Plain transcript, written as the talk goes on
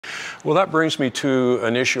Well, that brings me to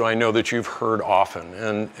an issue I know that you've heard often,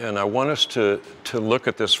 and I want us to look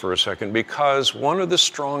at this for a second, because one of the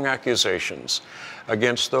strong accusations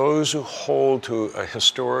against those who hold to a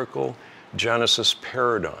historical Genesis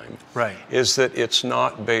paradigm is that it's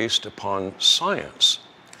not based upon science.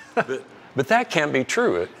 But that can't be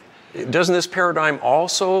true. Doesn't this paradigm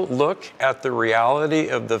also look at the reality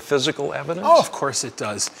of the physical evidence? Oh, of course it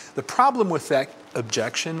does. The problem with that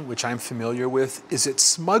objection, which I'm familiar with, is it's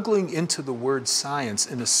smuggling into the word science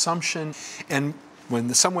an assumption. And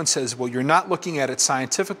when someone says, well, you're not looking at it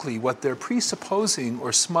scientifically, what they're presupposing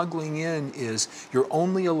or smuggling in is you're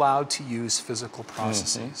only allowed to use physical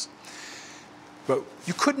processes. But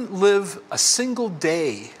you couldn't live a single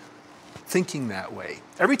day thinking that way.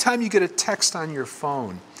 Every time you get a text on your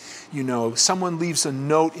phone, you know, someone leaves a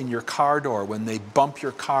note in your car door when they bump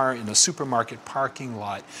your car in a supermarket parking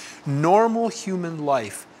lot. Normal human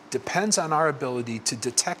life depends on our ability to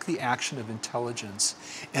detect the action of intelligence.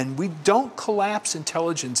 And we don't collapse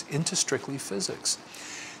intelligence into strictly physics.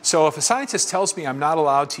 So if a scientist tells me I'm not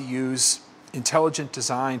allowed to use intelligent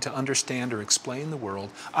design to understand or explain the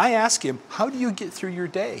world, I ask him, how do you get through your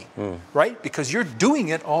day? Right? Because you're doing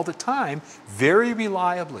it all the time, very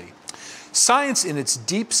reliably. Science in its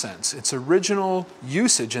deep sense, its original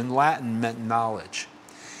usage in Latin meant knowledge.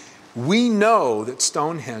 We know that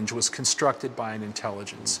Stonehenge was constructed by an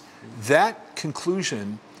intelligence. That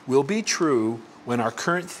conclusion will be true when our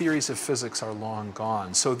current theories of physics are long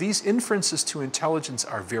gone. So these inferences to intelligence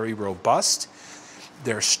are very robust,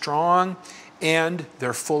 they're strong, and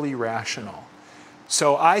they're fully rational.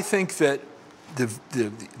 So I think that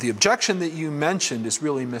the objection that you mentioned is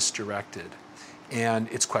really misdirected, and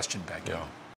it's question begging. Yeah.